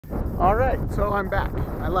Alright, so I'm back.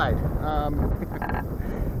 I lied.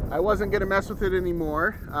 I wasn't going to mess with it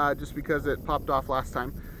anymore, just because it popped off last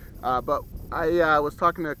time. But I was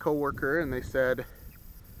talking to a coworker and they said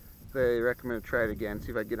they recommended try it again,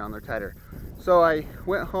 see if I get on there tighter. So I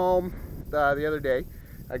went home the other day.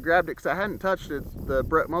 I grabbed it because I hadn't touched it. The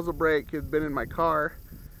muzzle brake had been in my car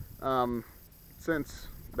since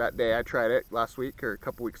that day I tried it last week, or a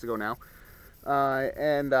couple weeks ago now.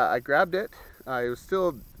 I grabbed it. It was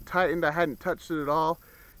still tightened. I hadn't touched it at all.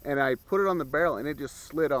 And I put it on the barrel and it just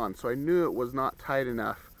slid on. So I knew it was not tight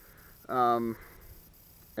enough. And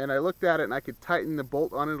I looked at it and I could tighten the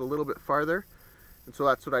bolt on it a little bit farther. And so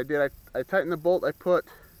that's what I did. I tightened the bolt. I put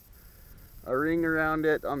a ring around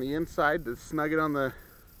it on the inside to snug it on the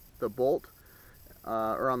bolt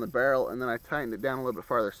or on the barrel, and then I tightened it down a little bit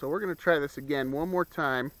farther. So we're going to try this again one more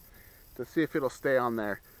time to see if it'll stay on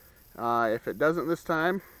there. If it doesn't this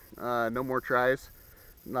time, no more tries.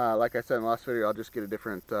 Like I said in the last video, I'll just get a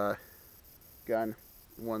different gun,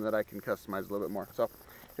 one that I can customize a little bit more. So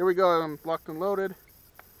here we go. I'm locked and loaded.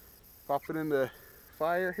 Pop it into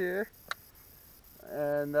fire here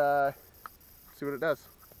and see what it does.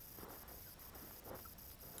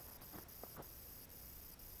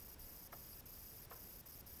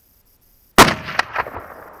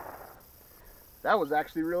 That was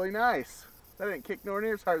actually really nice. That didn't kick nowhere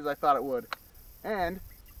near as hard as I thought it would. And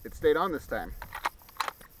it stayed on this time.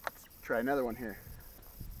 Let's try another one here.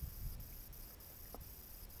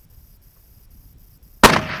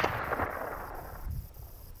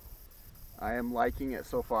 I am liking it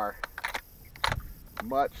so far.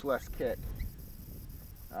 Much less kick.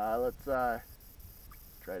 Let's try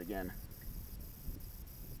it again.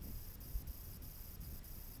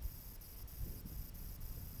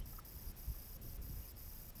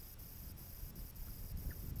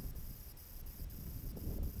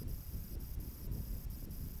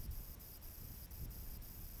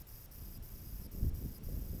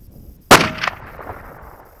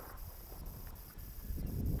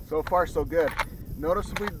 So far so good.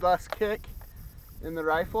 Noticeably less kick in the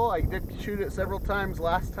rifle. I did shoot it several times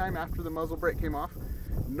last time after the muzzle brake came off.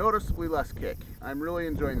 Noticeably less kick. I'm really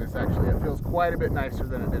enjoying this actually. It feels quite a bit nicer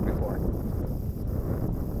than it did before.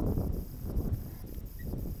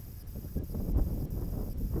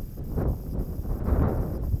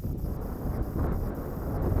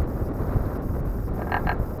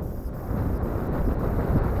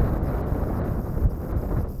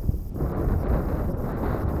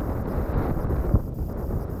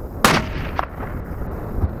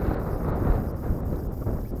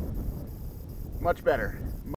 Much better.